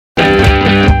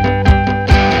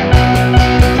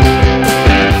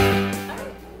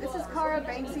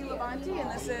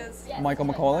Michael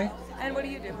Miccoli. And what do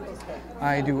you do?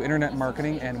 I do internet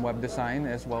marketing and web design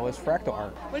as well as fractal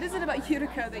art. What is it about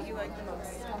Utica that you like the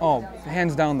most? Oh,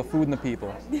 hands down, the food and the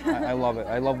people. I love it.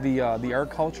 I love the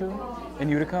art culture in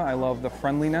Utica. I love the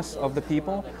friendliness of the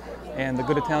people and the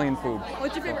good Italian food.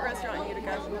 What's your favorite restaurant in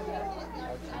Utica?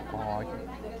 Oh,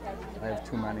 I have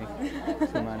too many.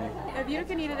 Too many. If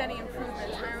Utica needed any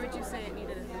improvements, where would you say it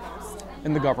needed it the most?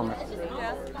 In the government.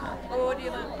 Yeah? Well,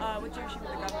 what's your issue with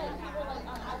the government?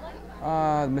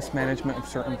 Mismanagement of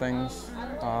certain things.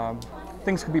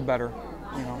 Things could be better,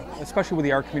 you know, especially with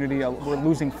the art community. We're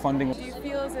losing funding. Do you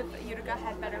feel as if Utica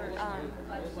had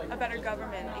a better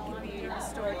government, it could be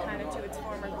restored kind of to its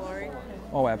former glory?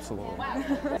 Oh, absolutely.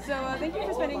 So thank you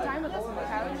for spending time with us on the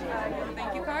couch. Here's a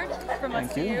thank you card from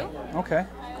us to you. Okay,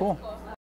 cool.